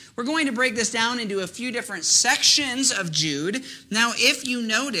We're going to break this down into a few different sections of Jude. Now, if you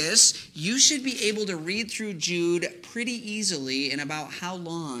notice, you should be able to read through Jude pretty easily in about how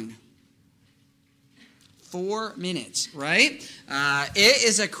long? 4 minutes, right? It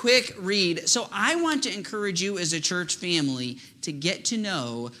is a quick read. So I want to encourage you as a church family to get to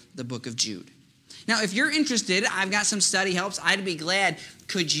know the book of Jude. Now, if you're interested, I've got some study helps. I'd be glad.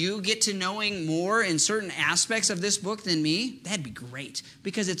 Could you get to knowing more in certain aspects of this book than me? That'd be great,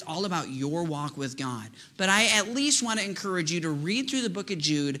 because it's all about your walk with God. But I at least want to encourage you to read through the book of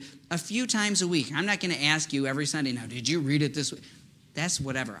Jude a few times a week. I'm not going to ask you every Sunday, now, did you read it this week? That's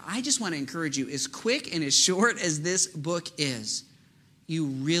whatever. I just want to encourage you, as quick and as short as this book is, you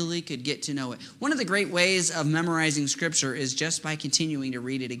really could get to know it. One of the great ways of memorizing Scripture is just by continuing to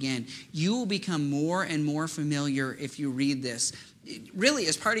read it again. You will become more and more familiar if you read this. Really,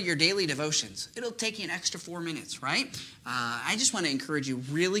 as part of your daily devotions. It'll take you an extra 4 minutes, right? I just want to encourage you,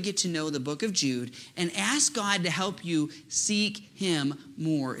 really get to know the book of Jude and ask God to help you seek Him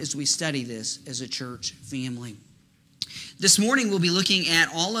more as we study this as a church family. This morning, we'll be looking at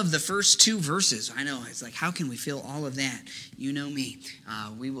all of the first 2 verses. I know, it's like, how can we fill all of that? You know me.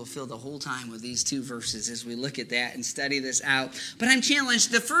 We will fill the whole time with these 2 verses as we look at that and study this out. But I'm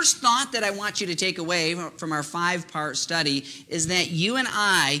challenged. The first thought that I want you to take away from our 5-part study is that you and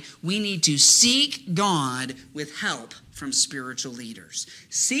we need to seek God with help from spiritual leaders.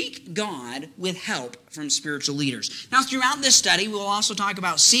 Seek God with help from spiritual leaders. Now, throughout this study, we'll also talk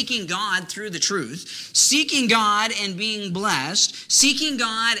about seeking God through the truth, seeking God and being blessed, seeking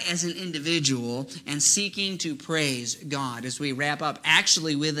God as an individual, and seeking to praise God as we wrap up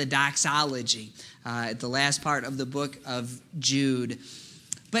actually with a doxology at the last part of the book of Jude.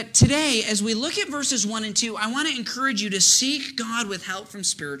 But today, as we look at verses 1 and 2, I want to encourage you to seek God with help from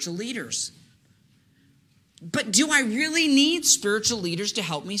spiritual leaders. But do I really need spiritual leaders to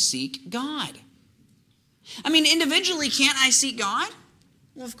help me seek God? I mean, individually, can't I seek God?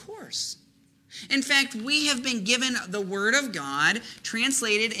 Well, of course. In fact, we have been given the Word of God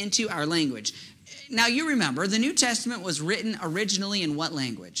translated into our language. Now, you remember, the New Testament was written originally in what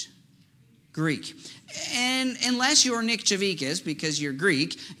language? Greek. And unless you're Nick Chavikas, because you're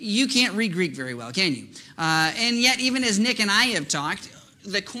Greek, you can't read Greek very well, can you? And yet, even as Nick and I have talked,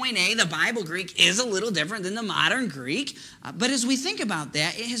 the Koine, the Bible Greek, is a little different than the modern Greek. But as we think about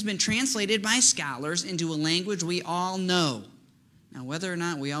that, it has been translated by scholars into a language we all know. Now, whether or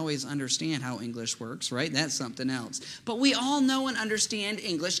not we always understand how English works, right, that's something else. But we all know and understand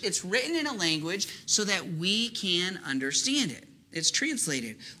English. It's written in a language so that we can understand it. It's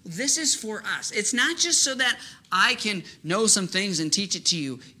translated. This is for us. It's not just so that I can know some things and teach it to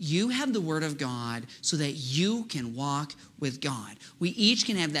you. You have the Word of God so that you can walk with God. We each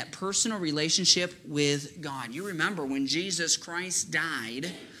can have that personal relationship with God. You remember when Jesus Christ died,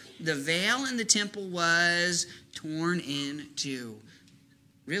 the veil in the temple was torn in two,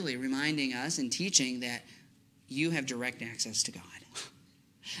 really reminding us and teaching that you have direct access to God.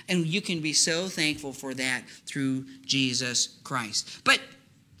 And you can be so thankful for that through Jesus Christ. But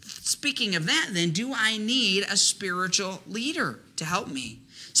speaking of that, then, do I need a spiritual leader to help me?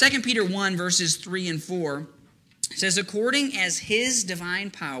 2 Peter 1, verses 3 and 4 says, according as his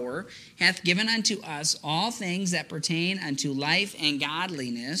divine power hath given unto us all things that pertain unto life and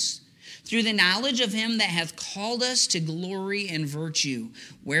godliness, through the knowledge of him that hath called us to glory and virtue,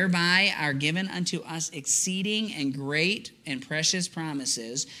 whereby are given unto us exceeding and great and precious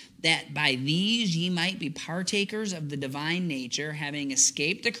promises, that by these ye might be partakers of the divine nature, having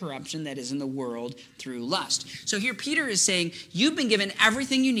escaped the corruption that is in the world through lust. So here Peter is saying, you've been given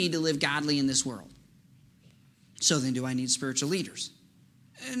everything you need to live godly in this world. So then, do I need spiritual leaders?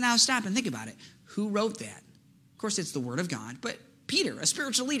 Now stop and think about it. Who wrote that? Of course, it's the Word of God, but Peter, a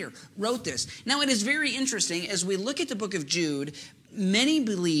spiritual leader, wrote this. Now, it is very interesting. As we look at the book of Jude, many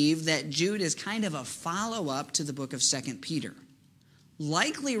believe that Jude is kind of a follow-up to the book of 2 Peter,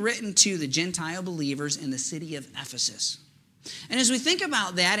 likely written to the Gentile believers in the city of Ephesus. And as we think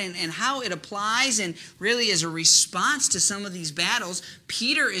about that and how it applies and really as a response to some of these battles,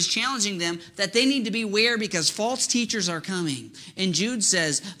 Peter is challenging them that they need to beware because false teachers are coming. And Jude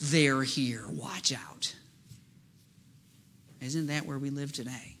says, they're here, watch out. Isn't that where we live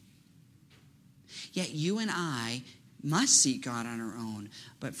today? Yet you and I must seek God on our own.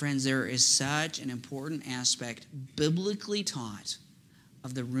 But friends, there is such an important aspect biblically taught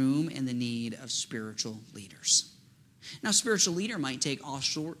of the room and the need of spiritual leaders. Now, spiritual leader might take all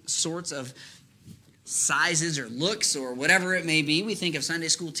sorts of sizes or looks or whatever it may be. We think of Sunday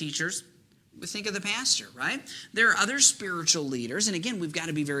school teachers. Think of the pastor, right? There are other spiritual leaders, and again, we've got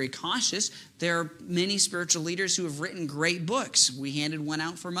to be very cautious. There are many spiritual leaders who have written great books. We handed one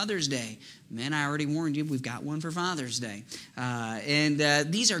out for Mother's Day. Man, I already warned you, we've got one for Father's Day.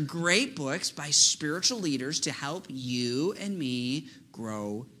 These are great books by spiritual leaders to help you and me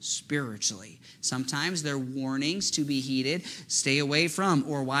grow spiritually. Sometimes they're warnings to be heeded, stay away from,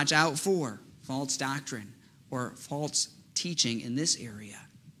 or watch out for false doctrine or false teaching in this area.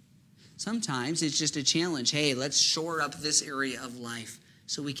 Sometimes it's just a challenge. Hey, let's shore up this area of life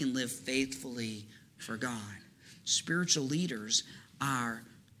so we can live faithfully for God. Spiritual leaders are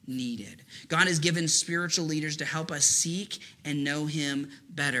needed. God has given spiritual leaders to help us seek and know Him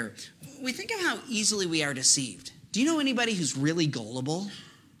better. We think of how easily we are deceived. Do you know anybody who's really gullible,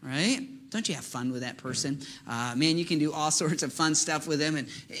 right? Don't you have fun with that person? Man, you can do all sorts of fun stuff with them, and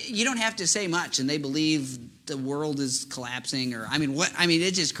you don't have to say much, and they believe the world is collapsing,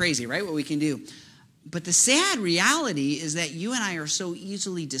 it's just crazy, right, what we can do. But the sad reality is that you and I are so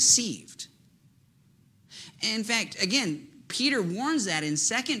easily deceived. In fact, again, Peter warns that in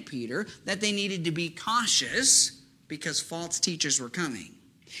 2 Peter that they needed to be cautious because false teachers were coming.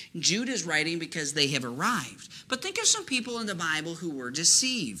 Jude is writing because they have arrived. But think of some people in the Bible who were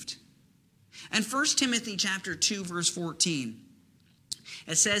deceived. In 1 Timothy chapter 2, verse 14,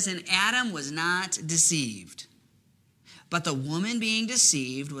 it says, "And Adam was not deceived, but the woman being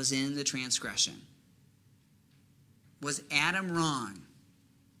deceived was in the transgression." Was Adam wrong?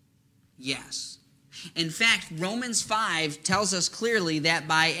 Yes. In fact, Romans 5 tells us clearly that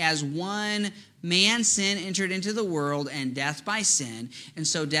by as one man sin entered into the world, and death by sin, and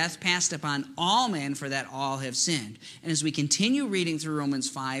so death passed upon all men, for that all have sinned. And as we continue reading through Romans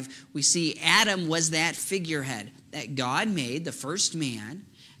 5, we see Adam was that figurehead that God made, the first man,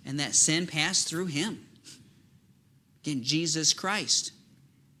 and that sin passed through him. Again, Jesus Christ.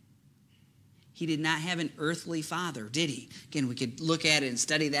 He did not have an earthly father, did he? Again, we could look at it and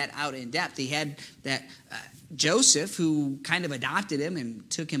study that out in depth. He had that Joseph, who kind of adopted him and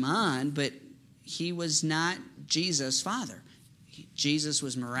took him on, but he was not Jesus' father. Jesus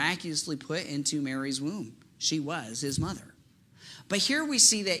was miraculously put into Mary's womb. She was his mother. But here we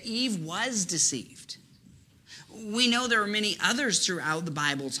see that Eve was deceived. We know there are many others throughout the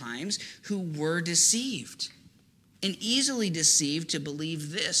Bible times who were deceived and easily deceived to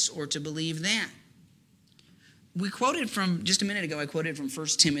believe this or to believe that. We quoted from, just a minute ago, I quoted from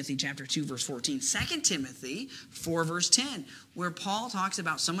 1 Timothy chapter 2, verse 14. 2 Timothy 4, verse 10, where Paul talks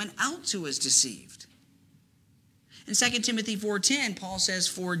about someone else who was deceived. In 2 Timothy 4:10, Paul says,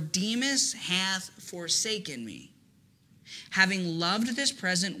 "For Demas hath forsaken me, having loved this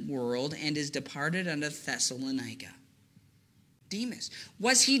present world, and is departed unto Thessalonica." Demas.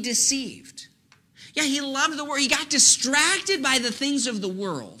 Was he deceived? Yeah, he loved the world. He got distracted by the things of the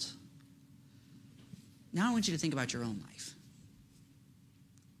world. Now I want you to think about your own life.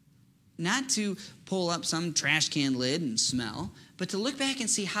 Not to pull up some trash can lid and smell, but to look back and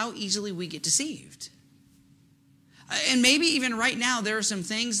see how easily we get deceived. And maybe even right now there are some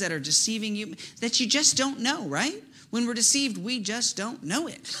things that are deceiving you that you just don't know, right? When we're deceived, we just don't know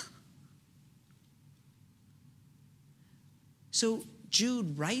it. So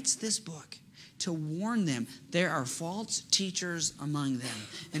Jude writes this book to warn them there are false teachers among them.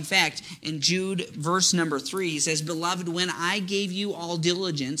 In fact, in Jude verse number 3, he says, "Beloved, when I gave you all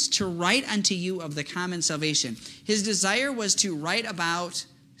diligence to write unto you of the common salvation." His desire was to write about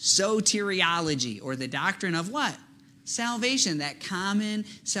soteriology, or the doctrine of what? Salvation, that common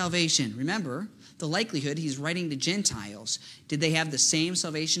salvation. Remember, the likelihood he's writing to Gentiles. Did they have the same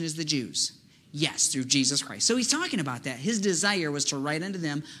salvation as the Jews? Yes, through Jesus Christ. So he's talking about that. His desire was to write unto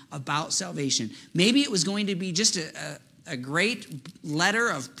them about salvation. Maybe it was going to be just a great letter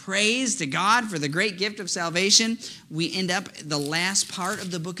of praise to God for the great gift of salvation. We end up the last part of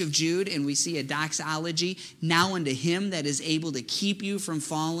the book of Jude, and we see a doxology. "Now unto him that is able to keep you from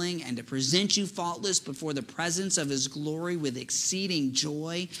falling and to present you faultless before the presence of his glory with exceeding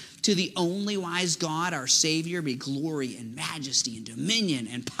joy. To the only wise God, our Savior, be glory and majesty and dominion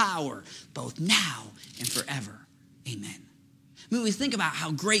and power, both now and forever. Amen." I mean, we think about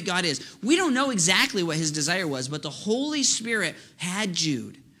how great God is. We don't know exactly what his desire was, but the Holy Spirit had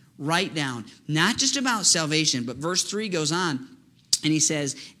Jude write down, not just about salvation, but verse 3 goes on, and he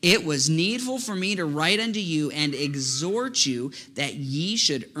says, "It was needful for me to write unto you and exhort you that ye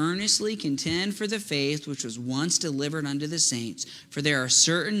should earnestly contend for the faith which was once delivered unto the saints. For there are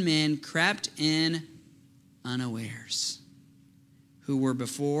certain men crept in unawares, who were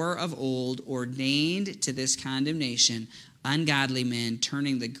before of old ordained to this condemnation, ungodly men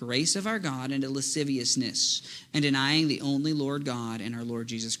turning the grace of our God into lasciviousness and denying the only Lord God and our Lord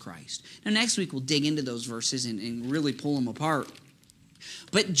Jesus Christ. Now, next week, we'll dig into those verses and really pull them apart.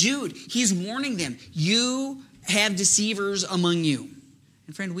 But Jude, he's warning them, you have deceivers among you.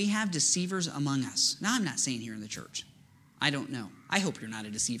 And friend, we have deceivers among us. Now, I'm not saying here in the church. I don't know. I hope you're not a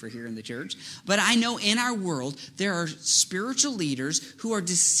deceiver here in the church. But I know in our world, there are spiritual leaders who are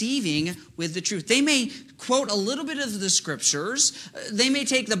deceiving with the truth. They may quote a little bit of the scriptures. They may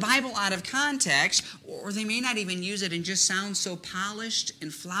take the Bible out of context, or they may not even use it and just sound so polished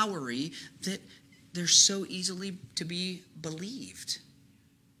and flowery that they're so easily to be believed.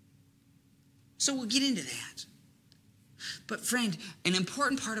 So we'll get into that. But friend, an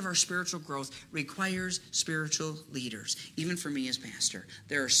important part of our spiritual growth requires spiritual leaders. Even for me as pastor,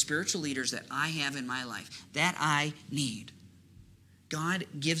 there are spiritual leaders that I have in my life that I need. God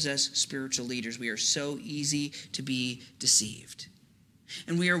gives us spiritual leaders. We are so easy to be deceived.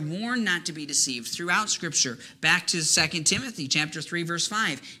 And we are warned not to be deceived throughout Scripture. Back to 2 Timothy chapter 3, verse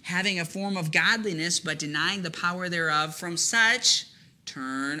 5. Having a form of godliness, but denying the power thereof, from such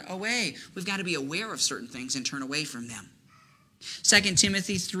turn away. We've got to be aware of certain things and turn away from them. 2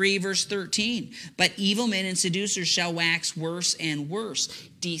 Timothy 3, verse 13. But evil men and seducers shall wax worse and worse,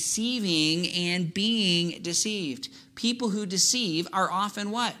 deceiving and being deceived. People who deceive are often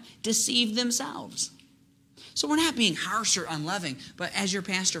what? Deceive themselves. So we're not being harsh or unloving, but as your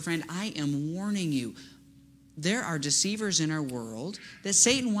pastor friend, I am warning you. There are deceivers in our world that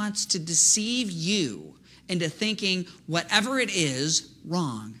Satan wants to deceive you into thinking whatever it is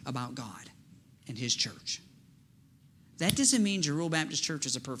wrong about God and his church. That doesn't mean Jeruel Baptist Church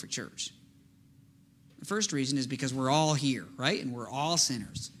is a perfect church. The first reason is because we're all here, right? And we're all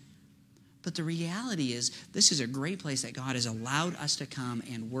sinners. But the reality is this is a great place that God has allowed us to come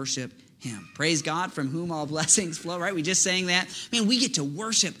and worship him. Praise God, from whom all blessings flow, right? We just sang that. Man, we get to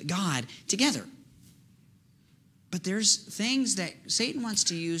worship God together. But there's things that Satan wants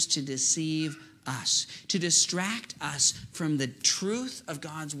to use to deceive us, to distract us from the truth of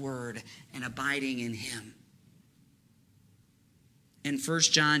God's word and abiding in him. In 1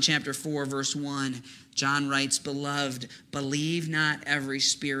 John chapter 4, verse 1, John writes, Beloved, believe not every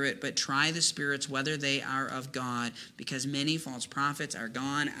spirit, but try the spirits whether they are of God, because many false prophets are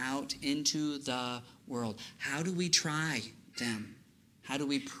gone out into the world. How do we try them? How do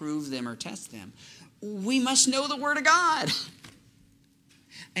we prove them or test them? We must know the word of God.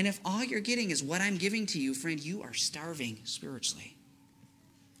 And if all you're getting is what I'm giving to you, friend, you are starving spiritually.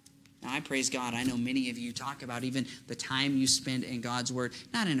 Now, I praise God. I know many of you talk about even the time you spend in God's word,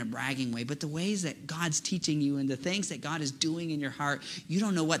 not in a bragging way, but the ways that God's teaching you and the things that God is doing in your heart. You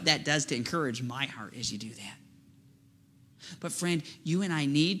don't know what that does to encourage my heart as you do that. But friend, you and I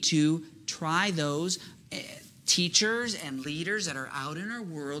need to try those teachers and leaders that are out in our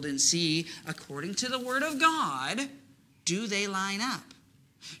world and see, according to the word of God, do they line up?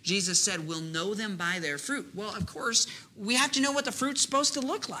 Jesus said, we'll know them by their fruit. Well, of course, we have to know what the fruit's supposed to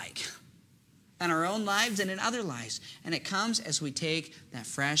look like in our own lives and in other lives. And it comes as we take that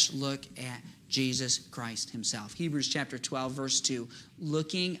fresh look at Jesus Christ himself. Hebrews chapter 12, verse 2,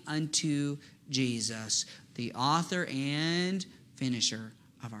 looking unto Jesus, the author and finisher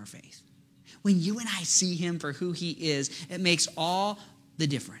of our faith. When you and I see him for who he is, it makes all the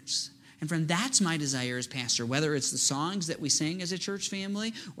difference. And friend, that's my desire as pastor, whether it's the songs that we sing as a church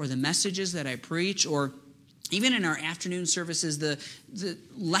family or the messages that I preach, or even in our afternoon services, the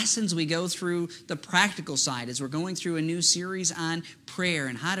lessons we go through, the practical side as we're going through a new series on prayer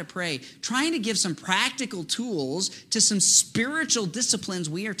and how to pray, trying to give some practical tools to some spiritual disciplines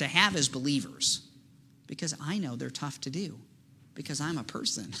we are to have as believers. Because I know they're tough to do, because I'm a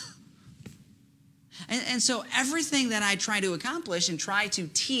person. And so everything that I try to accomplish and try to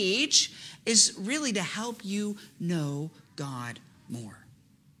teach is really to help you know God more,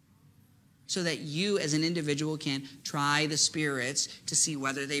 so that you as an individual can try the spirits to see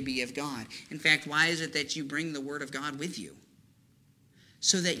whether they be of God. In fact, why is it that you bring the word of God with you?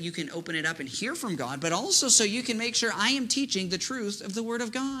 So that you can open it up and hear from God, but also so you can make sure I am teaching the truth of the word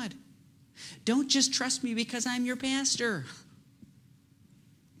of God. Don't just trust me because I'm your pastor.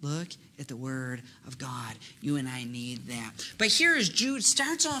 Look at the word of God. You and I need that. But here as Jude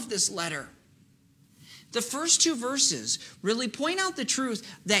starts off this letter, the first two verses really point out the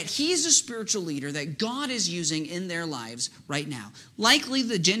truth that he's a spiritual leader that God is using in their lives right now. Likely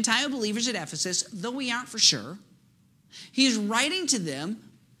the Gentile believers at Ephesus, though we aren't for sure. He's writing to them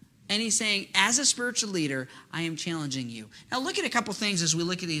And he's saying, as a spiritual leader, I am challenging you. Now look at a couple things as we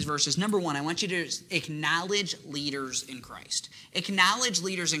look at these verses. Number one, I want you to acknowledge leaders in Christ. Acknowledge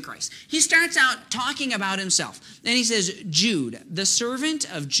leaders in Christ. He starts out talking about himself. And he says, Jude, the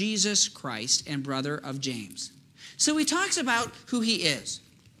servant of Jesus Christ and brother of James. So he talks about who he is.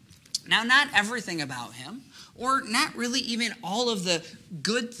 Now, not everything about him, or not really even all of the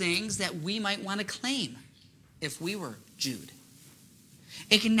good things that we might want to claim if we were Jude.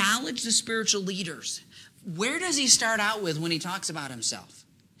 Acknowledge the spiritual leaders. Where does he start out with when he talks about himself?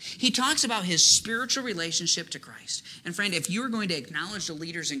 He talks about his spiritual relationship to Christ. And friend, if you are going to acknowledge the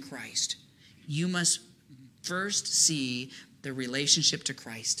leaders in Christ, you must first see the relationship to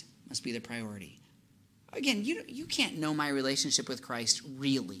Christ must be the priority. Again, you can't know my relationship with Christ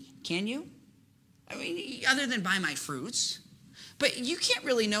really, can you? I mean, other than by my fruits. But you can't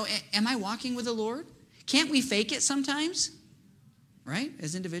really know, am I walking with the Lord? Can't we fake it sometimes? Right?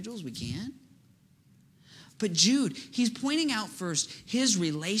 As individuals, we can. But Jude, he's pointing out first, his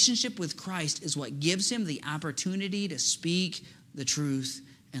relationship with Christ is what gives him the opportunity to speak the truth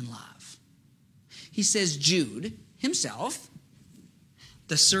in love. He says, Jude himself,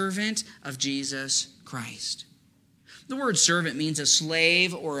 the servant of Jesus Christ. The word servant means a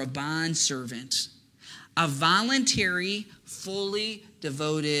slave or a bond servant, a voluntary, fully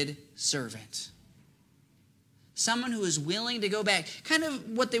devoted servant. Someone who is willing to go back. Kind of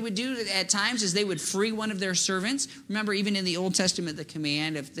what they would do at times is they would free one of their servants. Remember, even in the Old Testament, the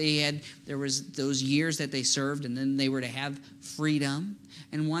command, if there was those years that they served and then they were to have freedom.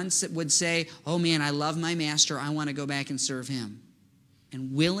 And one would say, oh man, I love my master. I want to go back and serve him.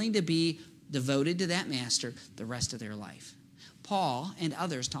 And willing to be devoted to that master the rest of their life. Paul and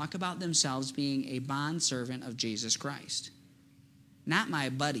others talk about themselves being a bondservant of Jesus Christ. Not my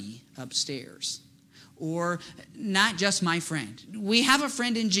buddy upstairs. Or not just my friend. We have a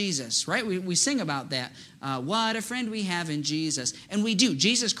friend in Jesus, right? We sing about that. What a friend we have in Jesus. And we do.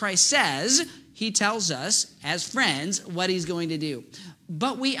 Jesus Christ says, he tells us as friends what he's going to do.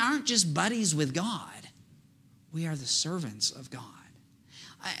 But we aren't just buddies with God. We are the servants of God.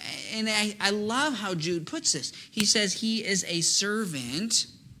 I love how Jude puts this. He says he is a servant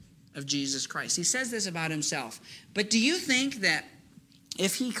of Jesus Christ. He says this about himself. But do you think that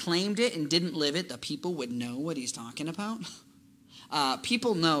if he claimed it and didn't live it, the people would know what he's talking about?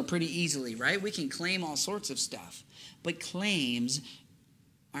 People know pretty easily, right? We can claim all sorts of stuff. But claims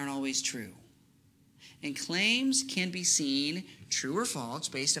aren't always true. And claims can be seen true or false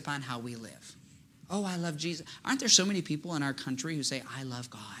based upon how we live. Oh, I love Jesus. Aren't there so many people in our country who say, I love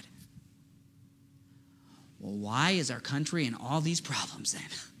God? Well, why is our country in all these problems then?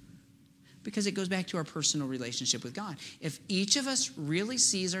 Because it goes back to our personal relationship with God. If each of us really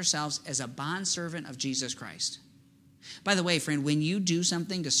sees ourselves as a bondservant of Jesus Christ. By the way, friend, when you do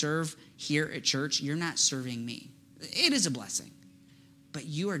something to serve here at church, you're not serving me. It is a blessing. But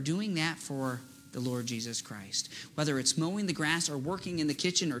you are doing that for the Lord Jesus Christ. Whether it's mowing the grass or working in the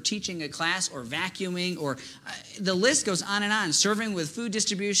kitchen or teaching a class or vacuuming or the list goes on and on, serving with food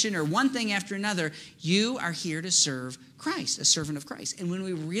distribution or one thing after another, you are here to serve Christ, a servant of Christ. And when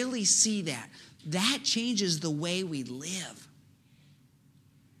we really see that, that changes the way we live.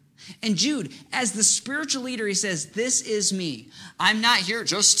 And Jude, as the spiritual leader, he says, this is me. I'm not here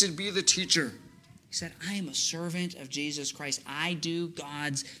just to be the teacher. He said, I am a servant of Jesus Christ. I do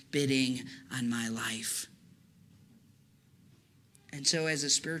God's bidding on my life. And so as a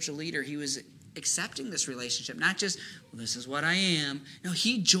spiritual leader, he was accepting this relationship. Not just, well, this is what I am. No,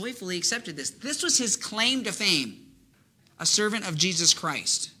 he joyfully accepted this. This was his claim to fame, a servant of Jesus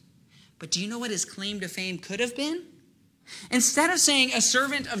Christ. But do you know what his claim to fame could have been? Instead of saying a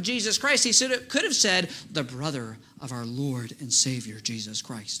servant of Jesus Christ, he could have said, the brother of our Lord and Savior, Jesus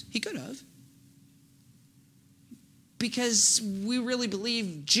Christ. He could have. Because we really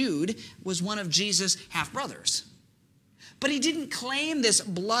believe Jude was one of Jesus' half-brothers. But he didn't claim this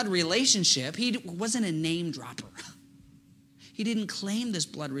blood relationship. He wasn't a name dropper. He didn't claim this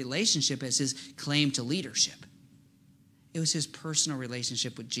blood relationship as his claim to leadership. It was his personal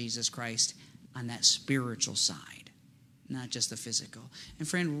relationship with Jesus Christ on that spiritual side, not just the physical. And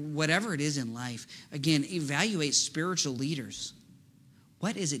friend, whatever it is in life, again, evaluate spiritual leaders.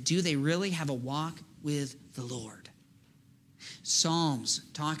 What is it? Do they really have a walk with the Lord? Psalms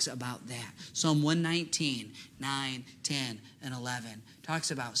talks about that. Psalm 119, 9, 10, and 11 talks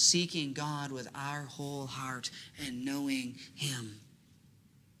about seeking God with our whole heart and knowing him.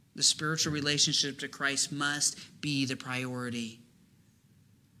 The spiritual relationship to Christ must be the priority.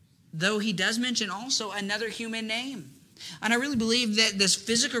 Though he does mention also another human name. And I really believe that this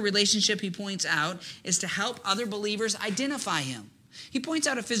physical relationship he points out is to help other believers identify him. He points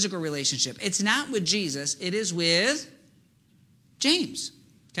out a physical relationship. It's not with Jesus, it is with James.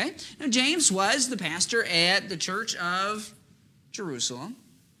 Okay? Now, James was the pastor at the church of Jerusalem.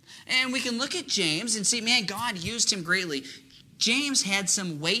 And we can look at James and see, man, God used him greatly. James had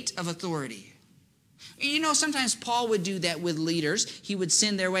some weight of authority. You know, sometimes Paul would do that with leaders. He would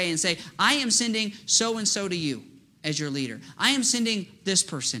send their way and say, I am sending so-and-so to you as your leader. I am sending this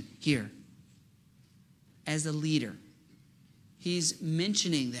person here as a leader. He's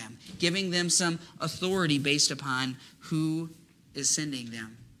mentioning them, giving them some authority based upon who is sending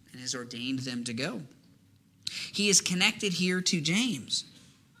them and has ordained them to go. He is connected here to James.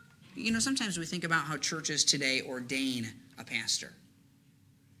 You know, sometimes we think about how churches today ordain a pastor.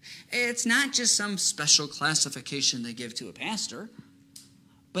 It's not just some special classification they give to a pastor,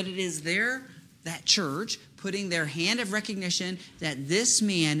 but it is that church putting their hand of recognition that this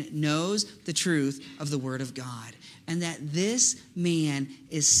man knows the truth of the Word of God and that this man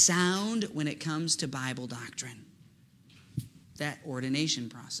is sound when it comes to Bible doctrine. That ordination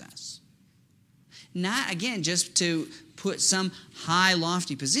process. Not, again, just to put some high,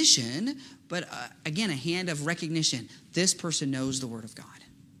 lofty position, but again, a hand of recognition. This person knows the Word of God.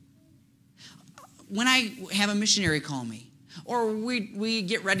 When I have a missionary call me, or we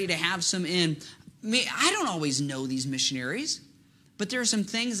get ready to have some in, I don't always know these missionaries, but there are some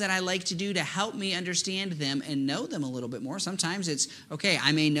things that I like to do to help me understand them and know them a little bit more. Sometimes it's, okay,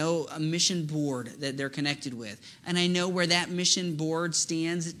 I may know a mission board that they're connected with, and I know where that mission board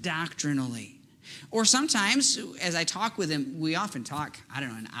stands doctrinally. Or sometimes, as I talk with them, we often talk,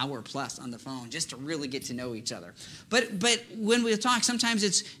 an hour plus on the phone just to really get to know each other. But when we talk, sometimes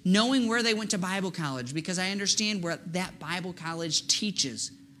it's knowing where they went to Bible college because I understand where that Bible college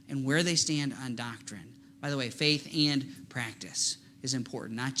teaches and where they stand on doctrine. By the way, faith and practice is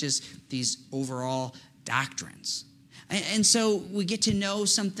important, not just these overall doctrines. And so we get to know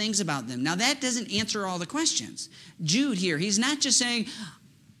some things about them. Now, that doesn't answer all the questions. Jude here, he's not just saying,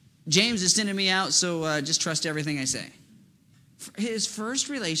 James is sending me out, so just trust everything I say. His first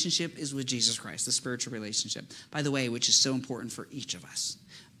relationship is with Jesus Christ, the spiritual relationship. By the way, which is so important for each of us.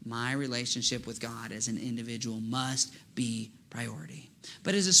 My relationship with God as an individual must be priority.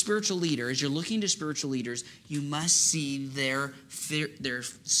 But as a spiritual leader, as you're looking to spiritual leaders, you must see their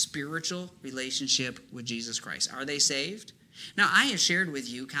spiritual relationship with Jesus Christ. Are they saved? Now, I have shared with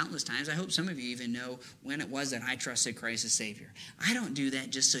you countless times, I hope some of you even know when it was that I trusted Christ as Savior. I don't do that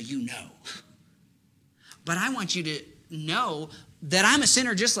just so you know. But I want you to know that I'm a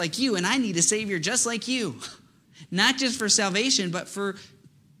sinner just like you, and I need a Savior just like you. Not just for salvation, but for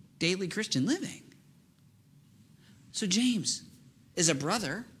daily Christian living. So James is a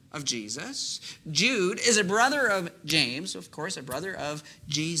brother of Jesus. Jude is a brother of James, of course, a brother of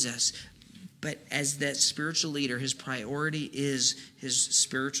Jesus. But as that spiritual leader, his priority is his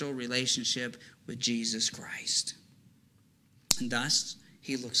spiritual relationship with Jesus Christ. And thus,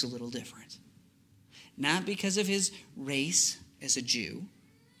 he looks a little different. Not because of his race as a Jew,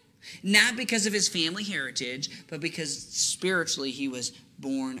 not because of his family heritage, but because spiritually he was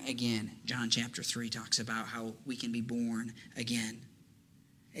born again. John chapter 3 talks about how we can be born again.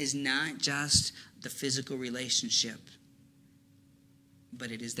 It is not just the physical relationship, but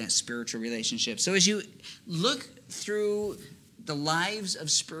it is that spiritual relationship. So as you look through the lives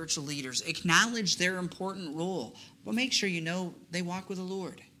of spiritual leaders, acknowledge their important role, but make sure you know they walk with the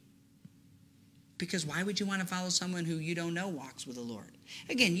Lord. Because why would you want to follow someone who you don't know walks with the Lord?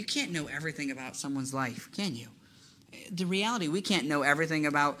 Again, you can't know everything about someone's life, can you? The reality, we can't know everything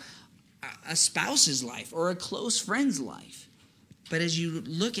about a spouse's life or a close friend's life. But as you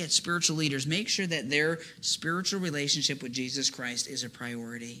look at spiritual leaders, make sure that their spiritual relationship with Jesus Christ is a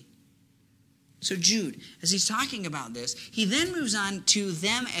priority. So Jude, as he's talking about this, he then moves on to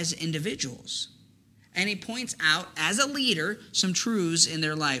them as individuals. And he points out, as a leader, some truths in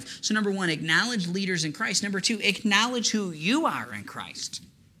their life. So number one, acknowledge leaders in Christ. Number two, acknowledge who you are in Christ.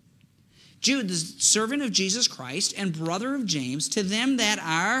 Jude, the servant of Jesus Christ and brother of James, to them that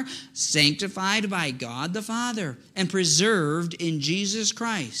are sanctified by God the Father and preserved in Jesus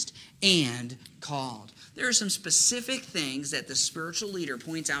Christ and called. There are some specific things that the spiritual leader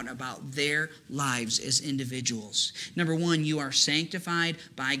points out about their lives as individuals. Number one, you are sanctified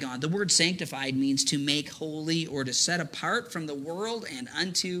by God. The word sanctified means to make holy or to set apart from the world and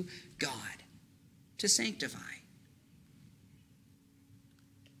unto God. To sanctify.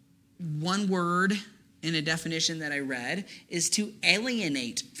 One word in a definition that I read is to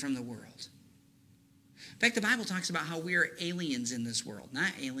alienate from the world. fact, the Bible talks about how we are aliens in this world.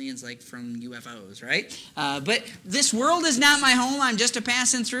 Not aliens like from UFOs, right? But this world is not my home. I'm just a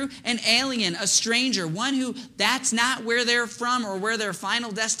passing through. An alien, a stranger, one who that's not where they're from or where their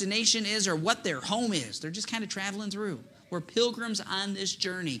final destination is or what their home is. They're just kind of traveling through. We're pilgrims on this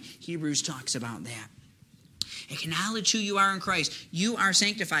journey. Hebrews talks about that. Acknowledge who you are in Christ. You are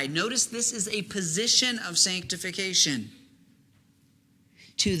sanctified. Notice this is a position of sanctification.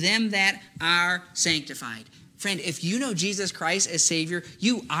 To them that are sanctified. Friend, if you know Jesus Christ as Savior,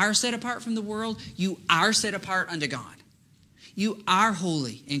 you are set apart from the world. You are set apart unto God. You are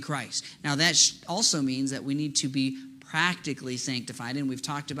holy in Christ. Now that also means that we need to be practically sanctified, and we've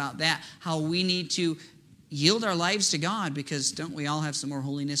talked about that, how we need to yield our lives to God, because don't we all have some more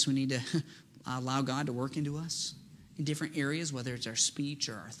holiness we need to allow God to work into us in different areas, whether it's our speech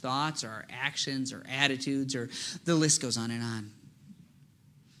or our thoughts or our actions or attitudes, or the list goes on and on.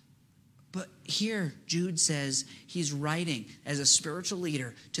 But here, Jude says he's writing as a spiritual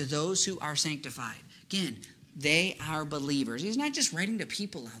leader to those who are sanctified. Again, they are believers. He's not just writing to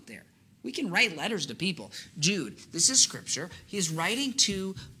people out there. We can write letters to people. Jude, this is scripture. He's writing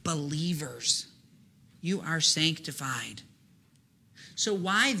to believers. You are sanctified. So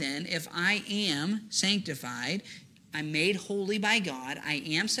why then, if I am sanctified, I'm made holy by God, I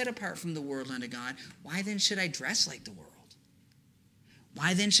am set apart from the world unto God, why then should I dress like the world?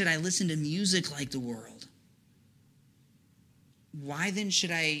 Why then should I listen to music like the world? Why then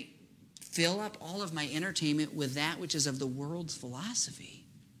should I fill up all of my entertainment with that which is of the world's philosophy?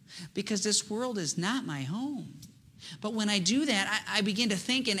 Because this world is not my home. But when I do that, I begin to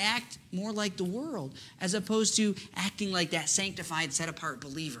think and act more like the world, as opposed to acting like that sanctified, set-apart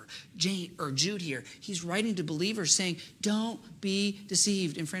believer. Jude here, he's writing to believers saying, don't be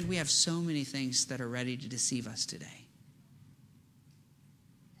deceived. And friend, we have so many things that are ready to deceive us today.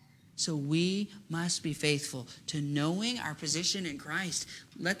 So we must be faithful to knowing our position in Christ.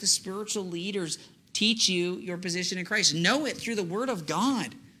 Let the spiritual leaders teach you your position in Christ. Know it through the Word of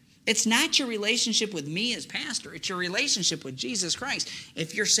God. It's not your relationship with me as pastor. It's your relationship with Jesus Christ.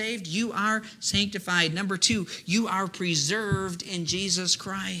 If you're saved, you are sanctified. Number 2, you are preserved in Jesus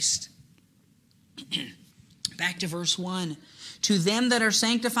Christ. Back to verse 1. To them that are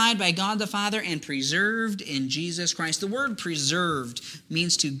sanctified by God the Father and preserved in Jesus Christ. The word preserved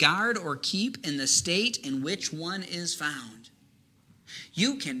means to guard or keep in the state in which one is found.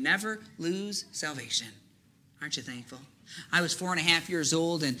 You can never lose salvation. Aren't you thankful? I was 4.5 years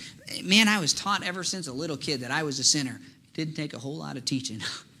old, and man, I was taught ever since a little kid that I was a sinner. It didn't take a whole lot of teaching.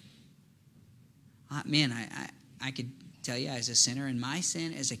 Man, I could tell you I was a sinner, and my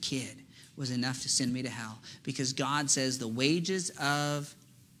sin as a kid was enough to send me to hell, because God says the wages of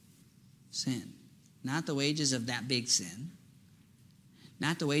sin, not the wages of that big sin,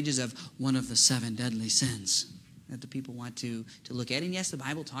 not the wages of one of the 7 deadly sins that the people want to look at. And yes, the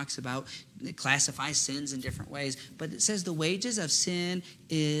Bible talks about, it classifies sins in different ways, but it says the wages of sin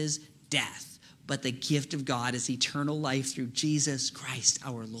is death, but the gift of God is eternal life through Jesus Christ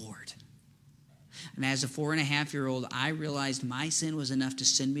our Lord. And as a 4.5-year-old, I realized my sin was enough to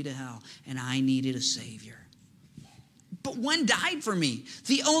send me to hell, and I needed a Savior. But one died for me,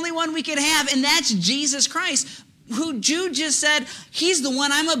 the only one we could have, and that's Jesus Christ, who Jude just said, he's the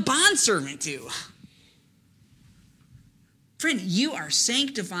one I'm a bondservant to. Friend, you are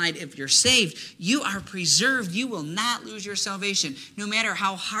sanctified if you're saved. You are preserved. You will not lose your salvation. No matter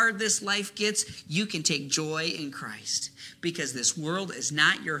how hard this life gets, you can take joy in Christ, because this world is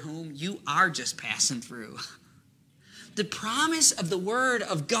not your home. You are just passing through. The promise of the Word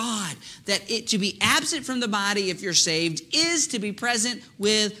of God, that it to be absent from the body if you're saved is to be present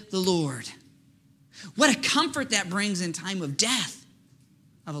with the Lord. What a comfort that brings in time of death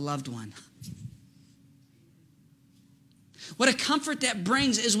of a loved one. What a comfort that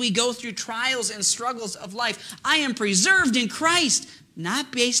brings as we go through trials and struggles of life. I am preserved in Christ,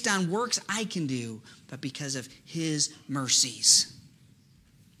 not based on works I can do, but because of His mercies.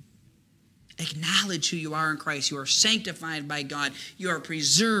 Acknowledge who you are in Christ. You are sanctified by God. You are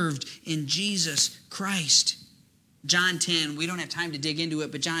preserved in Jesus Christ. John 10, we don't have time to dig into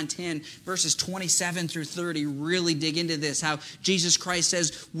it, but John 10, verses 27 through 30 really dig into this, how Jesus Christ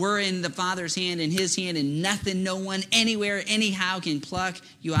says, we're in the Father's hand, in His hand, and nothing, no one, anywhere, anyhow can pluck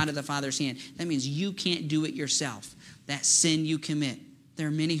you out of the Father's hand. That means you can't do it yourself. That sin you commit. There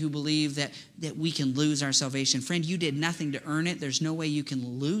are many who believe that we can lose our salvation. Friend, you did nothing to earn it. There's no way you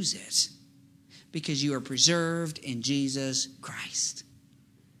can lose it, because you are preserved in Jesus Christ.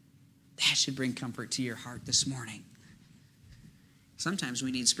 That should bring comfort to your heart this morning. Sometimes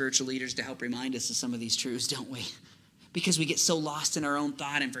we need spiritual leaders to help remind us of some of these truths, don't we? Because we get so lost in our own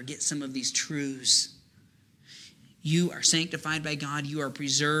thought and forget some of these truths. You are sanctified by God. You are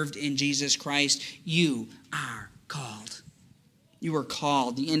preserved in Jesus Christ. You are called. You are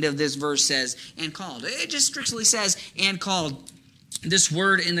called. The end of this verse says, and called. It just strictly says, and called. This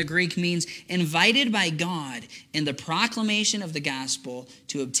word in the Greek means invited by God in the proclamation of the gospel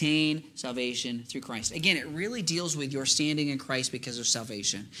to obtain salvation through Christ. Again, it really deals with your standing in Christ because of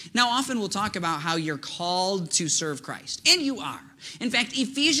salvation. Now, often we'll talk about how you're called to serve Christ, and you are. In fact,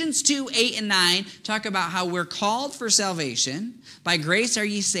 Ephesians 2:8-9 talk about how we're called for salvation. By grace are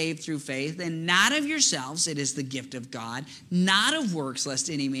ye saved through faith, and not of yourselves, it is the gift of God, not of works,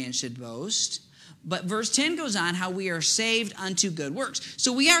 lest any man should boast. But verse 10 goes on how we are saved unto good works.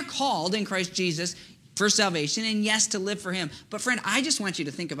 So we are called in Christ Jesus for salvation, and yes, to live for him. But friend, I just want you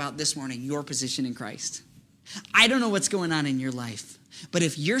to think about this morning your position in Christ. I don't know what's going on in your life, but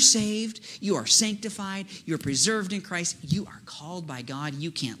if you're saved, you are sanctified, you're preserved in Christ, you are called by God,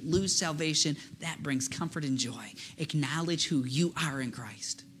 you can't lose salvation. That brings comfort and joy. Acknowledge who you are in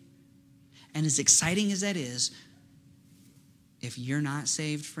Christ. And as exciting as that is, if you're not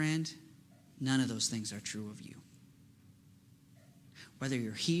saved, friend, none of those things are true of you. Whether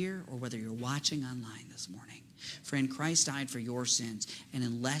you're here or whether you're watching online this morning, friend, Christ died for your sins, and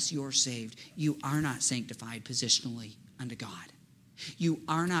unless you're saved, you are not sanctified positionally unto God. You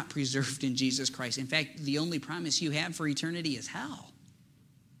are not preserved in Jesus Christ. In fact, the only promise you have for eternity is hell.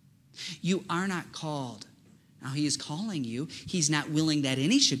 You are not called. Now, he is calling you. He's not willing that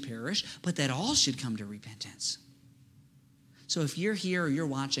any should perish, but that all should come to repentance. So if you're here or you're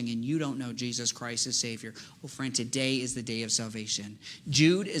watching and you don't know Jesus Christ as Savior, well, friend, today is the day of salvation.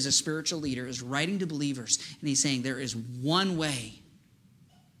 Jude, as a spiritual leader, is writing to believers, and he's saying there is one way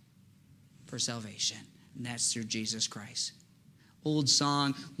for salvation, and that's through Jesus Christ. Old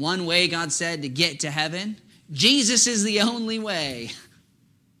song, one way, God said, to get to heaven. Jesus is the only way.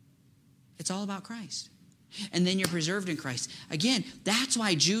 It's all about Christ. And then you're preserved in Christ. Again, that's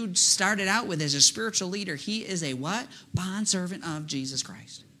why Jude started out with, as a spiritual leader, he is a what? Bondservant of Jesus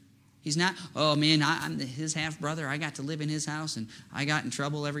Christ. He's not, oh man, I'm his half-brother. I got to live in his house, and I got in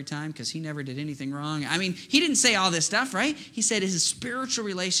trouble every time because he never did anything wrong. I mean, he didn't say all this stuff, right? He said his spiritual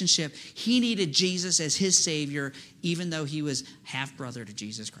relationship, he needed Jesus as his Savior, even though he was half-brother to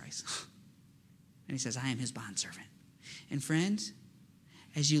Jesus Christ. And he says, I am his bondservant. And friends,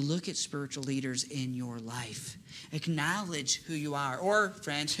 as you look at spiritual leaders in your life, acknowledge who you are, or,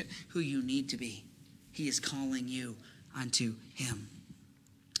 friend, who you need to be. He is calling you unto him.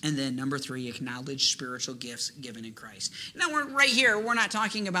 And then number 3, acknowledge spiritual gifts given in Christ. Now, we're not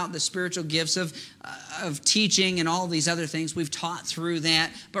talking about the spiritual gifts of teaching and all these other things. We've taught through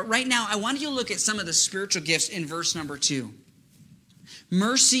that. But right now, I want you to look at some of the spiritual gifts in verse number 2.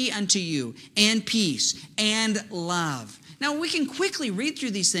 Mercy unto you, and peace, and love. Now, we can quickly read through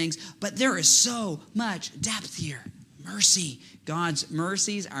these things, but there is so much depth here. Mercy. God's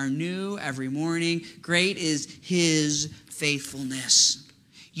mercies are new every morning. Great is his faithfulness.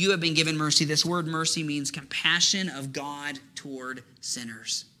 You have been given mercy. This word mercy means compassion of God toward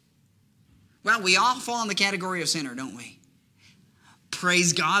sinners. Well, we all fall in the category of sinner, don't we?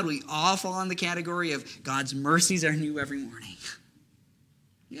 Praise God, we all fall in the category of God's mercies are new every morning.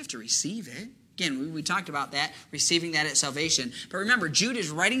 You have to receive it. Again, we talked about that, receiving that at salvation. But remember, Jude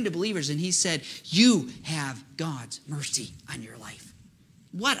is writing to believers, and he said, you have God's mercy on your life.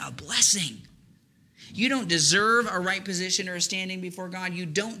 What a blessing. You don't deserve a right position or a standing before God. You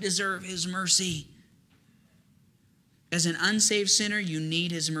don't deserve his mercy. As an unsaved sinner, you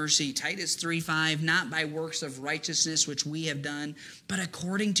need his mercy. Titus 3:5, not by works of righteousness which we have done, but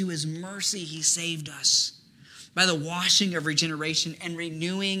according to his mercy he saved us, by the washing of regeneration and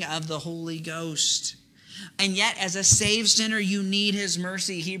renewing of the Holy Ghost. And yet, as a saved sinner, you need his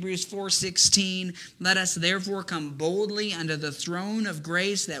mercy. Hebrews 4:16, let us therefore come boldly unto the throne of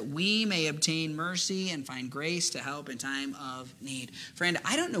grace that we may obtain mercy and find grace to help in time of need. Friend,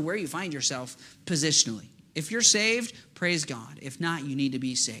 I don't know where you find yourself positionally. If you're saved, praise God. If not, you need to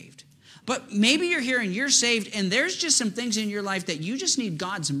be saved. But maybe you're here and you're saved, and there's just some things in your life that you just need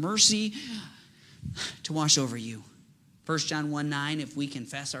God's mercy to wash over you. 1 John 1:9, if we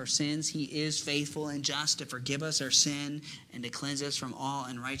confess our sins, he is faithful and just to forgive us our sin and to cleanse us from all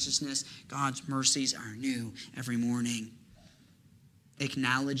unrighteousness. God's mercies are new every morning.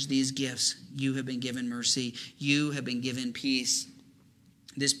 Acknowledge these gifts. You have been given mercy. You have been given peace.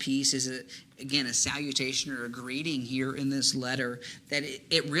 This peace is, a salutation or a greeting here in this letter, that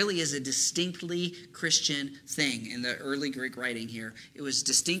it really is a distinctly Christian thing in the early Greek writing here. It was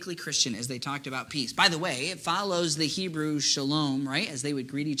distinctly Christian as they talked about peace. By the way, it follows the Hebrew shalom, right, as they would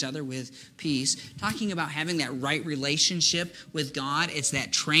greet each other with peace, talking about having that right relationship with God. It's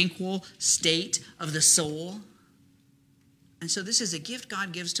that tranquil state of the soul. And so this is a gift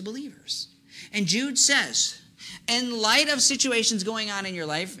God gives to believers. And Jude says, in light of situations going on in your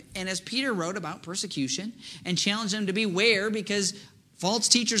life, and as Peter wrote about persecution and challenged them to beware because false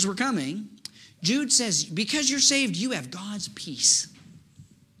teachers were coming, Jude says, because you're saved, you have God's peace.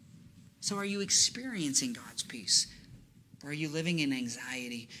 So are you experiencing God's peace? Or are you living in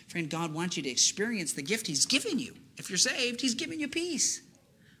anxiety? Friend, God wants you to experience the gift he's given you. If you're saved, he's given you peace.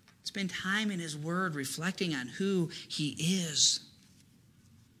 Spend time in his word reflecting on who he is.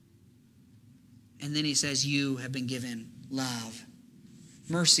 And then he says, you have been given love,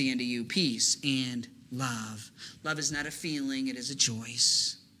 mercy unto you, peace and love. Love is not a feeling, it is a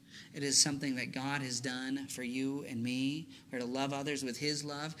choice. It is something that God has done for you and me. We're to love others with his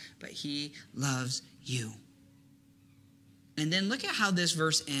love, but he loves you. And then look at how this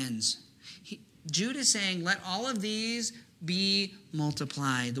verse ends. Jude is saying, let all of these be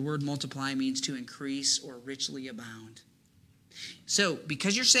multiplied. The word multiply means to increase or richly abound. So,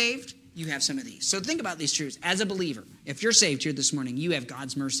 because you're saved, you have some of these. So think about these truths. As a believer, if you're saved here this morning, you have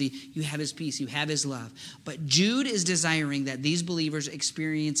God's mercy, you have his peace, you have his love. But Jude is desiring that these believers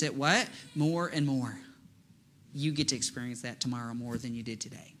experience it what? More and more. You get to experience that tomorrow more than you did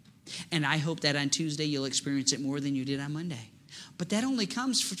today. And I hope that on Tuesday you'll experience it more than you did on Monday. But that only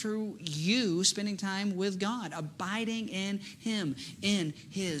comes through you spending time with God, abiding in him, in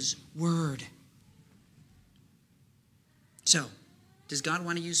his word. So, does God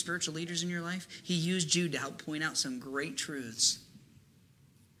want to use spiritual leaders in your life? He used Jude to help point out some great truths.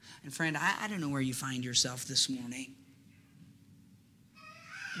 And friend, I don't know where you find yourself this morning.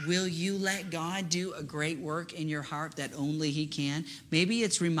 Will you let God do a great work in your heart that only he can? Maybe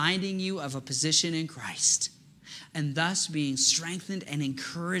it's reminding you of a position in Christ and thus being strengthened and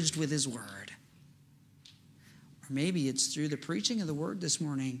encouraged with his word. Or maybe it's through the preaching of the word this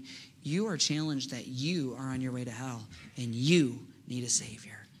morning, you are challenged that you are on your way to hell and you need a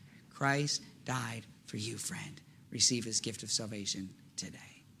Savior. Christ died for you, friend. Receive his gift of salvation today.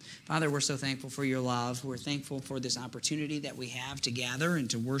 Father, we're so thankful for your love. We're thankful for this opportunity that we have to gather and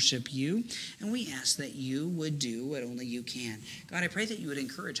to worship you. And we ask that you would do what only you can. God, I pray that you would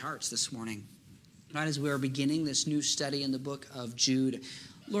encourage hearts this morning. God, as we are beginning this new study in the book of Jude,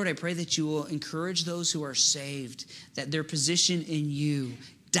 Lord, I pray that you will encourage those who are saved, that their position in you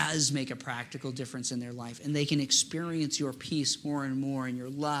does make a practical difference in their life, and they can experience your peace more and more, and your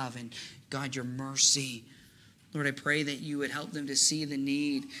love, and God, your mercy. Lord, I pray that you would help them to see the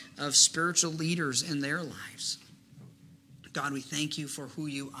need of spiritual leaders in their lives. God, we thank you for who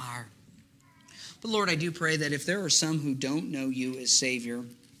you are. But Lord, I do pray that if there are some who don't know you as Savior,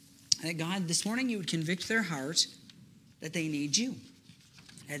 that God, this morning you would convict their heart that they need you,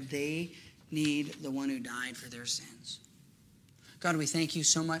 that they need the one who died for their sins. God, we thank you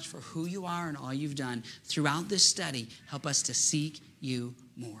so much for who you are and all you've done. Throughout this study, help us to seek you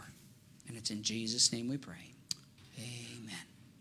more. And it's in Jesus' name we pray. Amen.